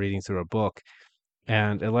I'm reading through a book,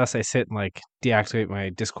 and unless I sit and like deactivate my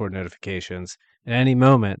Discord notifications, at any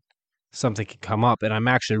moment something could come up, and I'm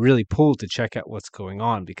actually really pulled to check out what's going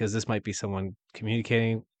on because this might be someone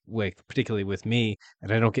communicating with, particularly with me,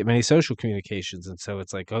 and I don't get many social communications, and so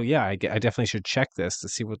it's like, oh yeah, I definitely should check this to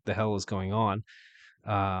see what the hell is going on.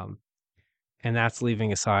 Um, and that's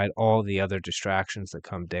leaving aside all the other distractions that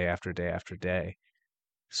come day after day after day.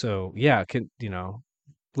 So yeah,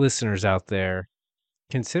 listeners out there,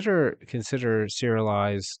 consider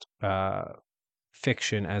serialized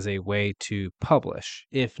fiction as a way to publish,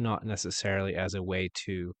 if not necessarily as a way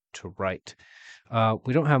to write.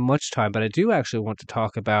 We don't have much time, but I do actually want to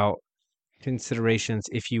talk about considerations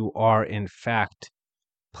if you are in fact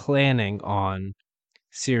planning on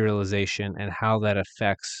serialization and how that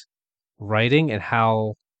affects writing and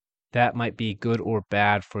how that might be good or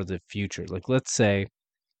bad for the future. Like, let's say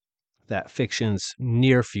that fiction's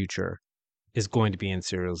near future is going to be in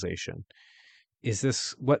serialization. Is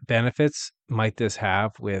this, what benefits might this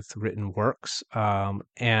have with written works?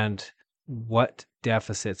 And what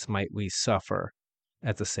deficits might we suffer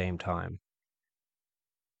at the same time?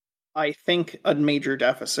 I think a major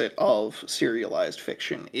deficit of serialized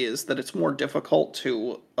fiction is that it's more difficult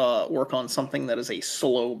to work on something that is a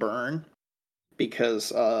slow burn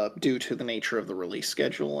because due to the nature of the release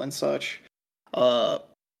schedule and such, uh,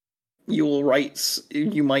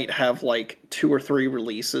 you might have like two or three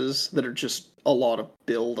releases that are just a lot of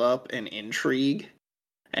build up and intrigue,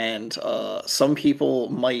 and some people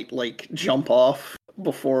might like jump off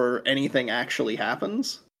before anything actually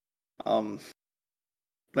happens. Um,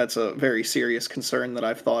 that's a very serious concern that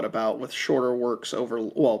I've thought about with shorter works over,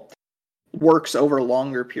 well, works over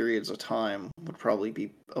longer periods of time would probably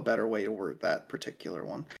be a better way to word that particular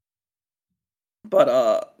one.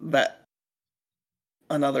 But that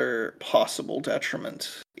another possible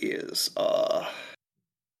detriment is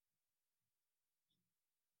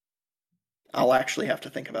I'll actually have to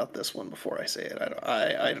think about this one before I say it.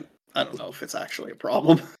 I don't know if it's actually a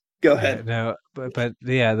problem. Go Yeah, ahead. no, but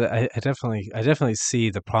yeah, I definitely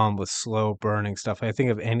see the problem with slow burning stuff. I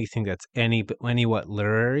think of anything that's any what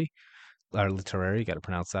literary or literary, you got to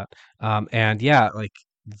pronounce that. And yeah, like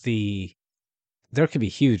the there could be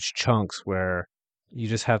huge chunks where you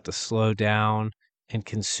just have to slow down and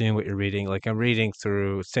consume what you're reading. Like I'm reading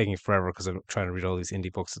through, it's taking forever because I'm trying to read all these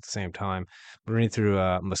indie books at the same time. I'm reading through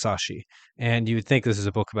Masashi, and you would think this is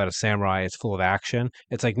a book about a samurai. It's full of action.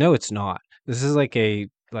 It's like, no, it's not. This is like a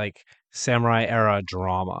like samurai era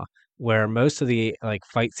drama where most of the like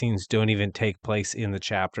fight scenes don't even take place in the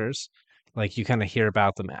chapters. Like you kind of hear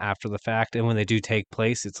about them after the fact, and when they do take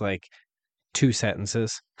place, it's like two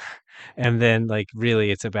sentences, and then like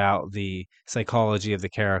really it's about the psychology of the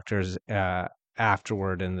characters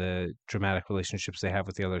afterward and the dramatic relationships they have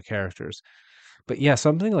with the other characters. But yeah,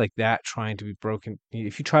 something like that trying to be broken,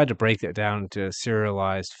 if you tried to break that down into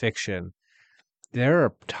serialized fiction, there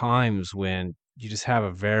are times when you just have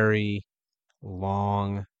a very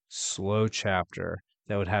long, slow chapter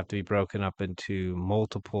that would have to be broken up into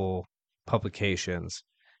multiple publications.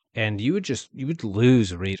 And you would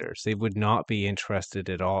lose readers. They would not be interested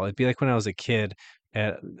at all. It'd be like when I was a kid.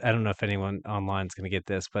 I don't know if anyone online is going to get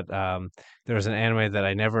this, but there was an anime that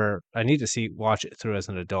I need to watch it through as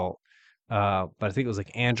an adult. But I think it was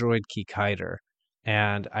like Android Kikaider,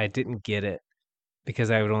 and I didn't get it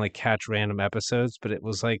because I would only catch random episodes. But it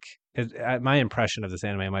was like my impression of this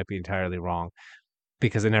anime might be entirely wrong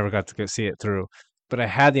because I never got to go see it through. But I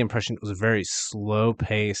had the impression it was very slow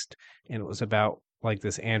paced, and it was about like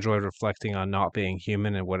this android reflecting on not being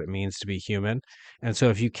human and what it means to be human. And so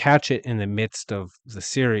if you catch it in the midst of the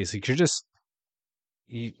series, like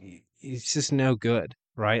it's just no good,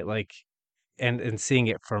 right? Like and seeing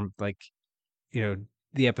it from like, you know,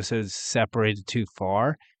 the episodes separated too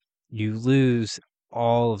far, you lose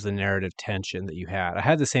all of the narrative tension that you had. I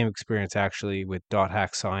had the same experience actually with Dot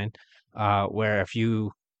Hack Sign, where if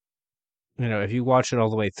you watch it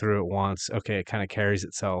all the way through at once, okay, it kind of carries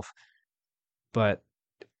itself. But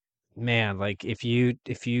man, like if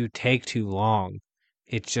you take too long,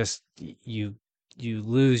 it just you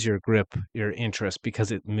lose your grip, your interest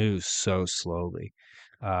because it moves so slowly.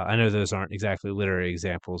 I know those aren't exactly literary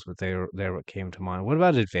examples, but they're what came to mind. What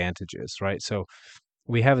about advantages, right? So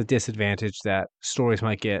we have a disadvantage that stories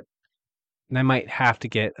might get they might have to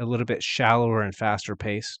get a little bit shallower and faster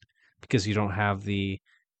paced because you don't have the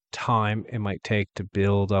time it might take to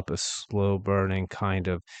build up a slow burning kind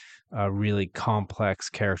of really complex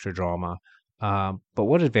character drama. But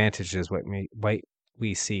what advantages might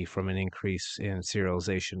we see from an increase in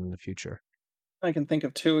serialization in the future? I can think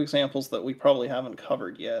of two examples that we probably haven't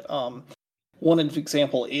covered yet. One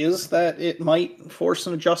example is that it might force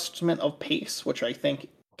an adjustment of pace, which I think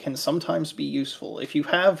can sometimes be useful. If you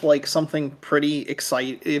have like something pretty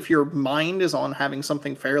exciting, if your mind is on having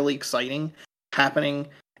something fairly exciting happening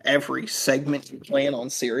every segment you plan on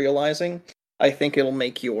serializing, I think it'll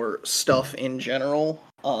make your stuff in general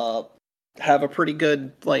have a pretty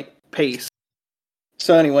good like pace.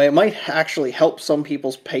 So anyway, it might actually help some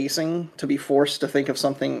people's pacing to be forced to think of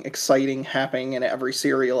something exciting happening in every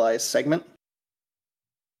serialized segment.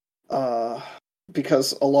 Uh,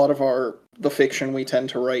 because a lot of the fiction we tend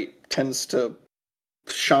to write tends to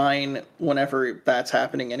shine whenever that's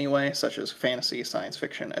happening anyway, such as fantasy, science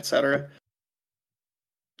fiction, etc.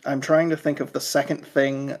 I'm trying to think of the second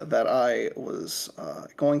thing that I was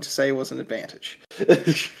going to say was an advantage.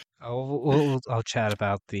 I'll chat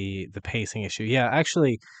about the pacing issue. Yeah,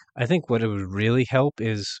 actually, I think what it would really help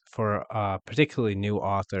is for particularly new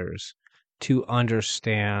authors to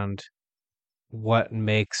understand what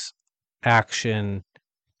makes action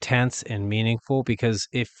tense and meaningful. Because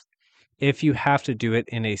if you have to do it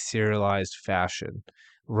in a serialized fashion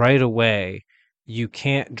right away, you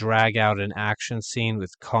can't drag out an action scene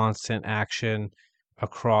with constant action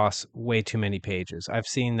across way too many pages. I've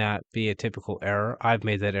seen that be a typical error. I've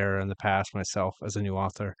made that error in the past myself as a new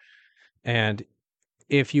author. And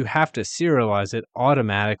if you have to serialize it,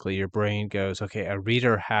 automatically your brain goes, okay, a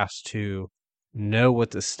reader has to know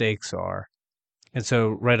what the stakes are, and so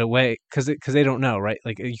right away, because they don't know, right?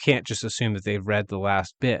 Like you can't just assume that they've read the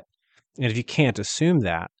last bit. And if you can't assume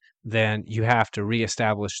that, then you have to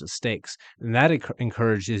reestablish the stakes. And that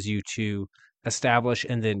encourages you to establish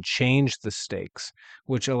and then change the stakes,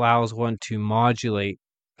 which allows one to modulate,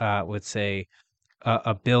 let's say,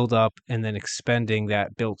 a build up and then expending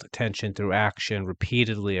that built tension through action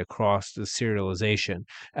repeatedly across the serialization,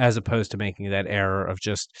 as opposed to making that error of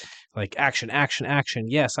just like action, action, action.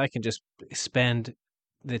 Yes, I can just spend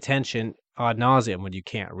the tension ad nauseum when you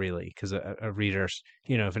can't really, because a reader's,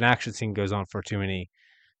 if an action scene goes on for too many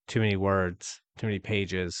words, too many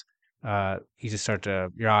pages, you just start to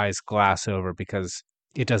your eyes glass over because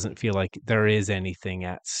it doesn't feel like there is anything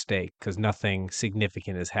at stake because nothing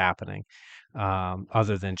significant is happening,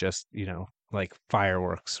 other than just like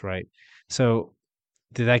fireworks, right? So,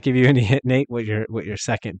 did that give you any hit, Nate? What your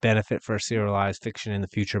second benefit for serialized fiction in the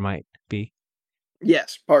future might be?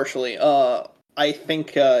 Yes, partially. I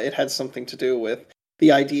think it had something to do with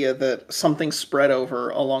the idea that something spread over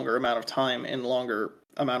a longer amount of time and longer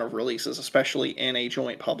amount of releases, especially in a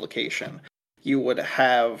joint publication. You would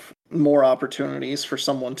have more opportunities for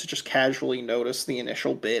someone to just casually notice the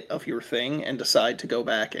initial bit of your thing and decide to go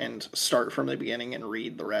back and start from the beginning and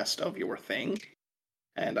read the rest of your thing.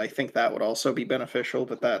 And I think that would also be beneficial,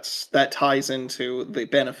 but that ties into the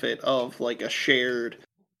benefit of like a shared,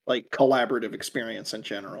 like collaborative experience in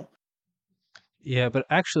general. Yeah, but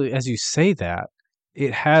actually, as you say that,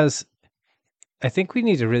 it has. I think we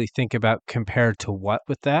need to really think about compared to what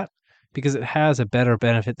with that, because it has a better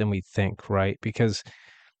benefit than we think, right? Because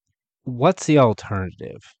what's the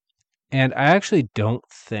alternative? And I actually don't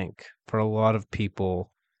think for a lot of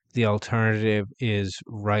people the alternative is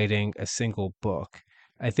writing a single book.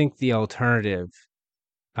 I think the alternative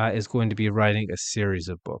is going to be writing a series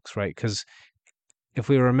of books, right? Because if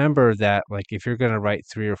we remember that, like, if you're going to write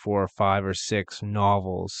three or four or five or six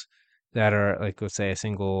novels that are, like, let's say, a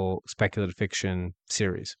single speculative fiction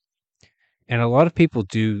series, and a lot of people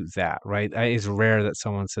do that, right? It's rare that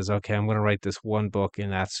someone says, okay, I'm going to write this one book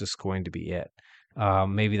and that's just going to be it.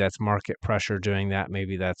 Maybe that's market pressure doing that.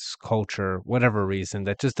 Maybe that's culture, whatever reason.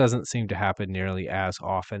 That just doesn't seem to happen nearly as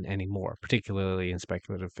often anymore, particularly in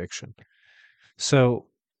speculative fiction. So,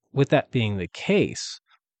 with that being the case,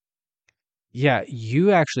 yeah,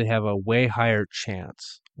 you actually have a way higher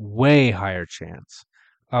chance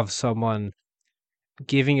of someone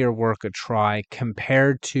giving your work a try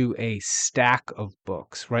compared to a stack of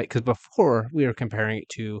books, right? Because before we were comparing it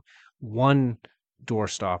to one door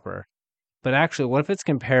stopper, but actually, what if it's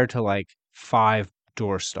compared to like five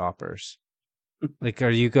door stoppers? Like, are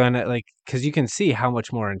you gonna like, because you can see how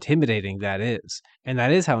much more intimidating that is. And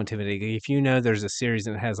that is how intimidating. If you know there's a series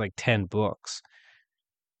and it has like 10 books,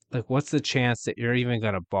 like, what's the chance that you're even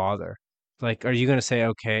gonna bother? Like, are you gonna say,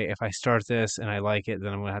 okay, if I start this and I like it,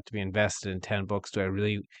 then I'm gonna have to be invested in 10 books? Do I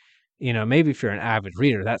really maybe if you're an avid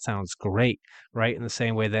reader, that sounds great, right? In the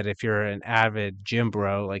same way that if you're an avid gym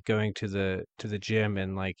bro, like going to the gym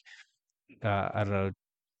and like I don't know,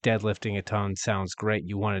 deadlifting a ton sounds great.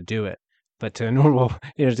 You want to do it. But to normal,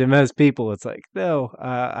 to most people, it's like, no,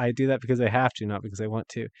 I do that because I have to, not because I want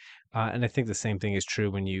to. And I think the same thing is true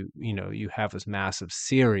when you have this massive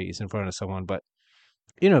series in front of someone. But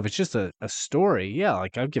if it's just a story, yeah,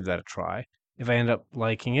 like I'd give that a try. If I end up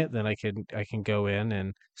liking it, then I can go in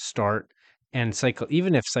and start and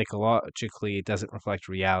even if psychologically it doesn't reflect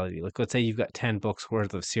reality. Like, let's say you've got 10 books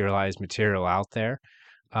worth of serialized material out there.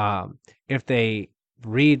 If they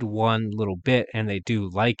read one little bit and they do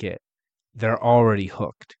like it, they're already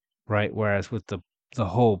hooked, right? Whereas with the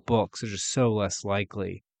whole books, they're just so less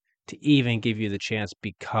likely to even give you the chance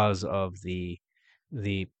because of the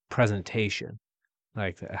presentation,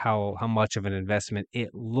 like how much of an investment it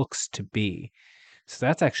looks to be. So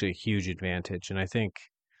that's actually a huge advantage, and I think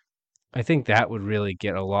that would really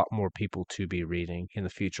get a lot more people to be reading in the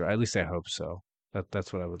future. At least I hope so.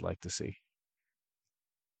 That's what I would like to see.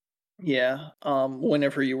 Yeah,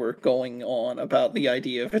 whenever you were going on about the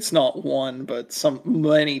idea of it's not one, but some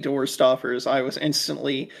many door stoppers, I was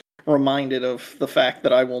instantly reminded of the fact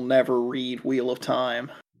that I will never read Wheel of Time.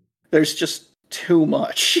 There's just too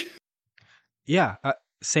much. Yeah,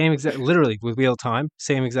 same exact, literally with Wheel of Time,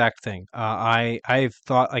 same exact thing. I've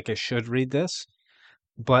thought like I should read this,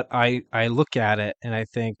 but I look at it and I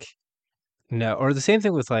think no. Or the same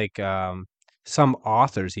thing with like some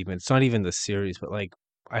authors even. It's not even the series, but like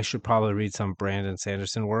I should probably read some Brandon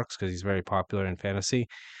Sanderson works because he's very popular in fantasy.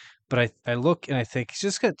 But I look and I think he's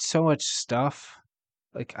just got so much stuff.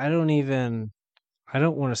 Like I don't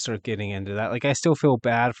want to start getting into that. Like, I still feel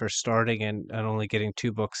bad for starting and only getting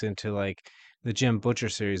two books into like the Jim Butcher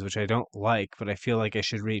series, which I don't like, but I feel like I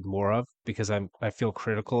should read more of because I feel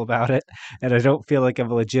critical about it, and I don't feel like I'm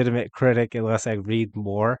a legitimate critic unless I read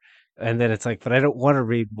more. And then it's like, but I don't want to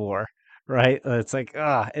read more, right? It's like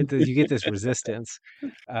you get this resistance,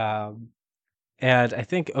 um, and I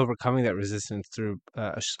think overcoming that resistance through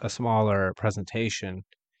a smaller presentation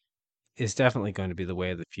is definitely going to be the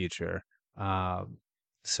way of the future. Um,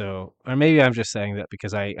 or maybe I'm just saying that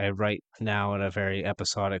because I write now in a very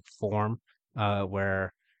episodic form,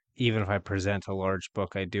 where even if I present a large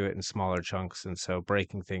book, I do it in smaller chunks, and so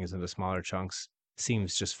breaking things into smaller chunks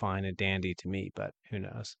seems just fine and dandy to me, but who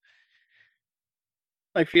knows?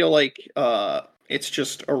 I feel like it's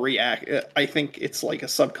just a react. I think it's like a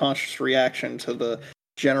subconscious reaction to the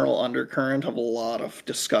general undercurrent of a lot of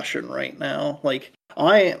discussion right now. Like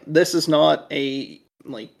this is not a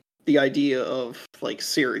like the idea of like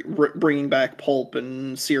bringing back pulp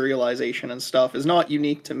and serialization and stuff is not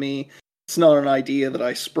unique to me. It's not an idea that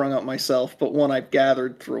I sprung up myself, but one I've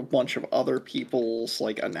gathered through a bunch of other people's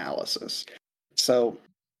like analysis. So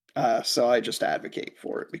so I just advocate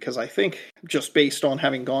for it because I think, just based on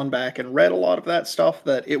having gone back and read a lot of that stuff,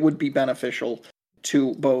 that it would be beneficial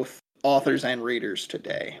to both authors and readers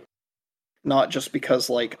today. Not just because,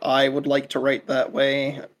 like, I would like to write that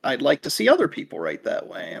way, I'd like to see other people write that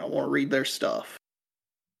way, and I want to read their stuff.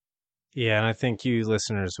 Yeah, and I think you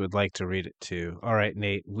listeners would like to read it too. All right,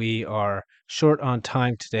 Nate, we are short on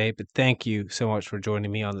time today, but thank you so much for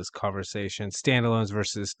joining me on this conversation. Standalones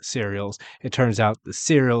versus serials. It turns out the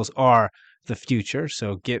serials are the future,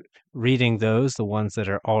 so get reading those, the ones that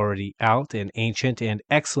are already out and ancient and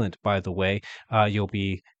excellent, by the way. You'll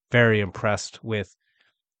be very impressed with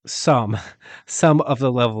some some of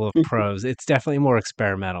the level of prose. It's definitely more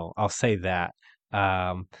experimental. I'll say that.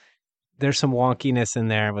 Um, there's some wonkiness in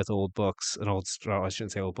there with old books and I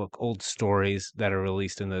shouldn't say old book, old stories that are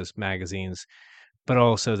released in those magazines. But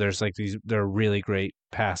also there's like there are really great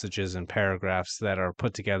passages and paragraphs that are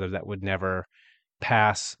put together that would never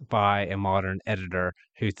pass by a modern editor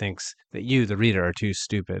who thinks that you, the reader, are too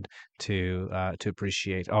stupid to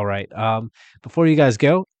appreciate. All right. Before you guys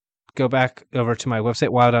go back over to my website,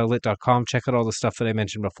 wildoutlit.com. Check out all the stuff that I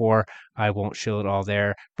mentioned before. I won't show it all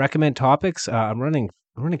there. Recommend topics. I'm running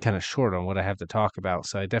kind of short on what I have to talk about,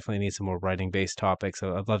 so I definitely need some more writing based topics.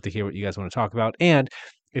 So I'd love to hear what you guys want to talk about. And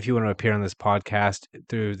if you want to appear on this podcast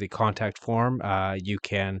through the contact form, you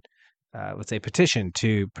can, let's say, petition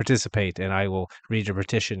to participate, and I will read your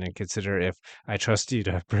petition and consider if I trust you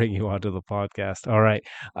to bring you onto the podcast. All right.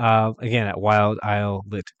 Again, at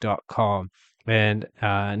wildilelit.com. And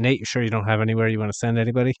Nate, you sure you don't have anywhere you want to send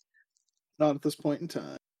anybody? Not at this point in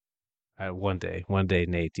time. One day,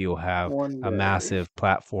 Nate, you'll have One a day. massive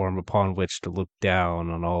platform upon which to look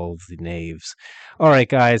down on all of the knaves. All right,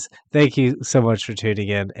 guys, thank you so much for tuning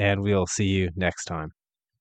in, and we'll see you next time.